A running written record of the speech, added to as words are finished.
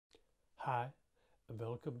Hi and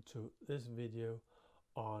welcome to this video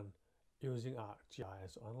on using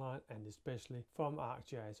ArcGIS Online, and especially from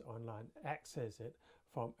ArcGIS Online access it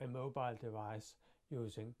from a mobile device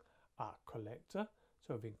using Arc Collector,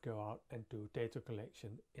 so we can go out and do data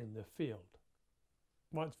collection in the field.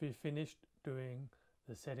 Once we finished doing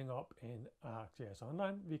the setting up in ArcGIS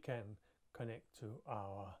Online, we can connect to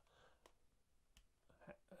our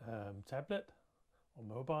tablet or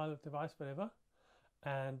mobile device, whatever,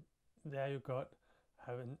 and there you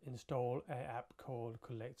have installed an app called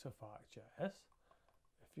Collector for ArcGIS.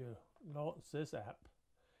 If you launch this app,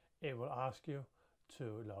 it will ask you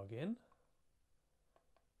to log in,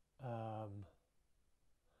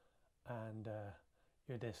 and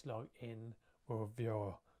you just log in with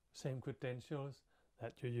your same credentials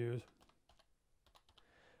that you use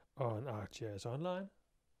on ArcGIS Online.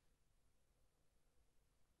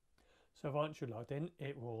 So once you're logged in,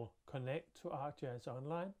 it will connect to ArcGIS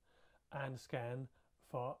Online and scan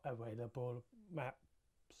for available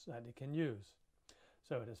maps that it can use.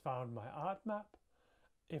 So it has found my art map.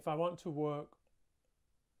 If I want to work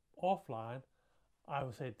offline, I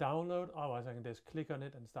will say download, otherwise I can just click on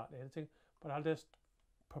it and start editing, but I'll just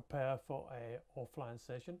prepare for a offline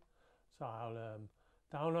session. So I'll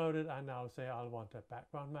download it and I'll say I'll want a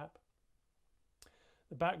background map.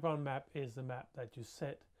 The background map is the map that you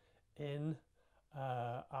set in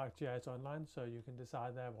ArcGIS Online, so you can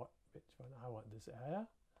decide there which one I want this area,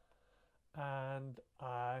 and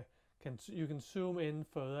you can zoom in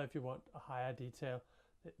further if you want a higher detail.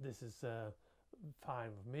 This is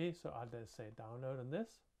fine with me, so I'll just say download on this,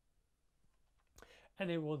 and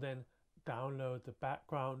it will then download the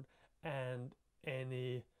background and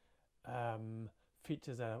any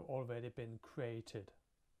features that have already been created.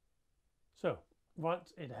 So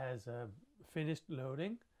once it has finished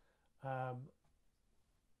loading,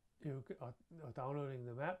 you are downloading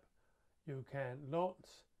the map, you can launch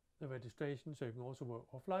the registration, so you can also work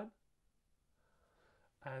offline.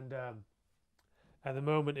 And at the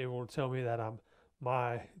moment it will tell me that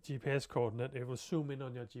my GPS coordinate, it will zoom in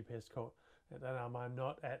on your GPS code, and that I'm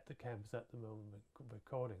not at the campus at the moment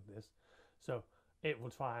recording this, so it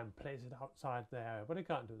will try and place it outside the area, but it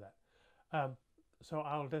can't do that. So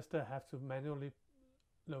I'll just have to manually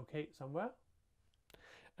locate somewhere,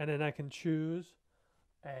 and then I can choose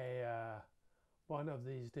a one of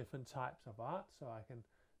these different types of art. So I can,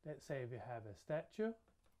 let's say we have a statue,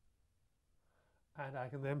 and I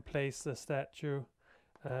can then place the statue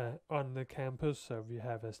on the campus. So we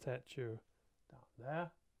have a statue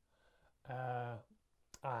down there.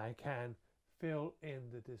 I can fill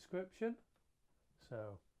in the description,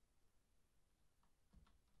 so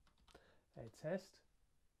a test.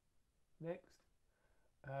 Next,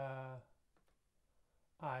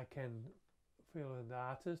 I can fill in the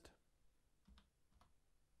artist.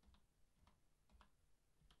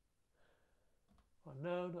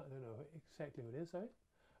 Unknown, I don't know exactly what it is, sorry.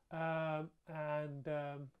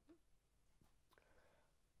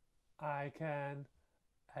 I can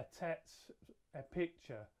attach a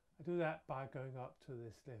picture. I do that by going up to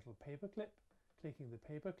this little paperclip, clicking the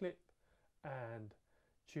paperclip and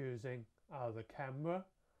choosing either camera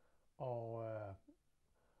or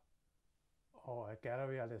a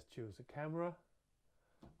gallery. I'll just choose a camera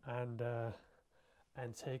and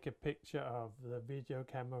take a picture of the video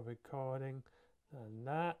camera recording, and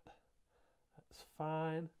that's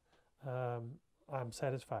fine. I'm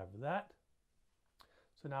satisfied with that.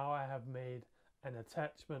 So now I have made an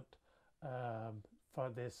attachment for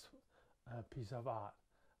this piece of art,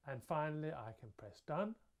 and finally I can press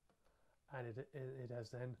done, and it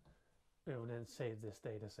will then save this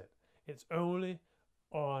data set. It's only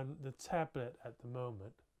on the tablet at the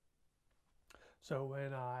moment, so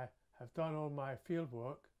when I have done all my field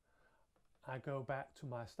work, I go back to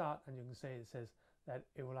my start, and you can see it says that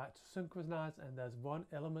it would like to synchronize, and there's one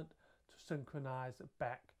element to synchronize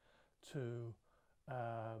back to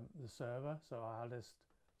the server. So I'll just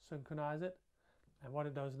synchronize it, and what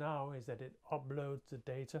it does now is that it uploads the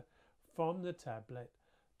data from the tablet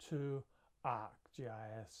to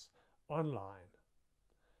ArcGIS Online.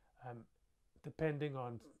 Depending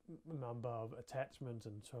on the number of attachments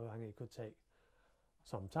and so on, it could take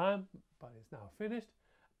some time, but it's now finished,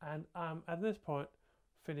 and I'm at this point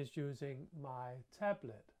finished using my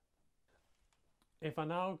tablet. If I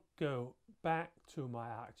now go back to my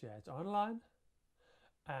ArcGIS Online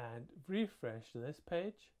and refresh this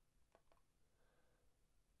page,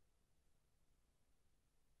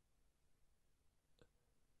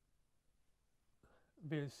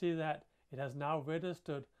 we'll see that it has now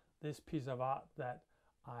registered this piece of art that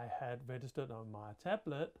I had registered on my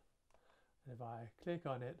tablet. And if I click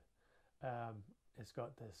on it, it's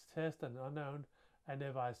got this test and unknown, and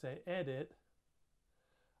if I say edit,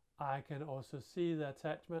 I can also see the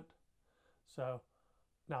attachment. So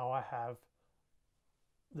now I have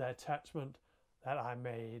the attachment that I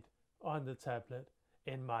made on the tablet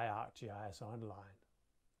in my ArcGIS Online.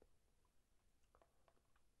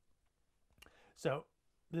 So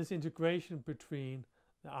this integration between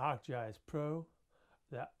the ArcGIS Pro,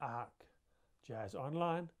 the ArcGIS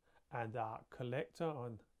Online, and the Arc Collector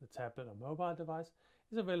on the tablet or mobile device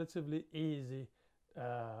is a relatively easy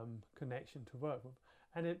connection to work with.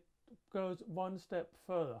 And it goes one step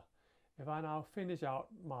further. If I now finish out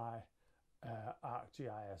my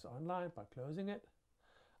ArcGIS Online by closing it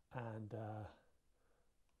and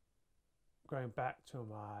going back to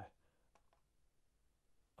my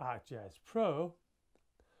ArcGIS Pro,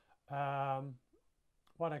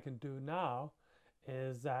 what I can do now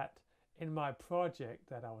is that in my project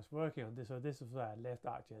that I was working on, so this is where I left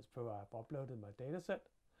ArcGIS Pro. I've uploaded my dataset,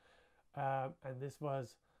 and this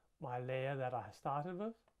was my layer that I started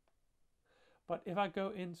with. But if I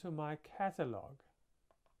go into my catalog,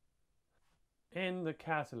 in the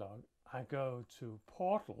catalog I go to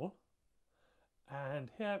Portal, and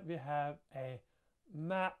here we have a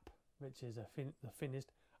map, which is the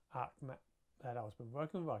finished Arc map that I was been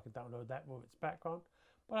working with. I can download that with its background,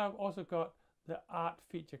 but I've also got the art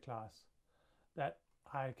feature class that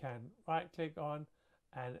I can right click on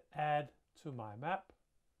and add to my map.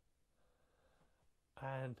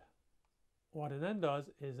 And what it then does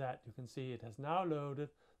is that you can see it has now loaded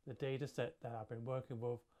the data set that I've been working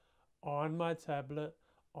with on my tablet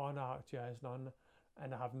on ArcGIS,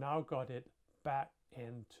 and I've now got it back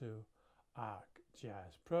into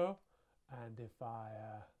ArcGIS Pro. And if I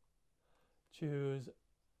choose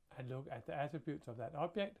and look at the attributes of that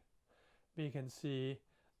object, we can see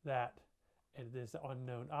that it is the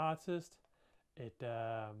unknown artist. It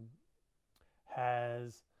I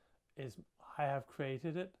have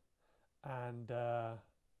created it, and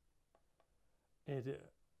it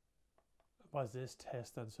was this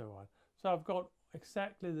test and so on. So I've got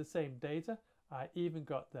exactly the same data. I even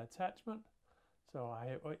got the attachment. So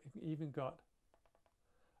I even got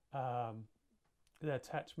the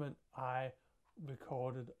attachment I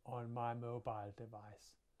recorded on my mobile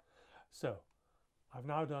device. So I've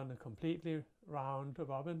now done a completely round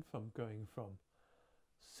robin from going from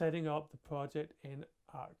setting up the project in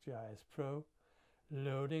ArcGIS Pro,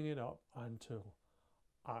 loading it up onto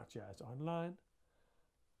ArcGIS Online,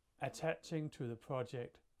 attaching to the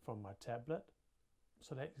project from my tablet,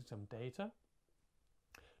 selecting some data,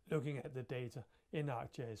 looking at the data in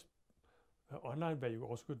ArcGIS Online, where you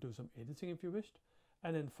also could do some editing if you wished,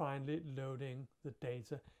 and then finally loading the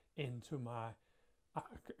data into my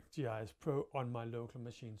ArcGIS Pro on my local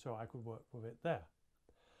machine so I could work with it there.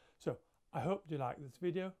 So I hope you like this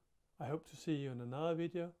video. I hope to see you in another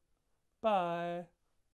video. Bye!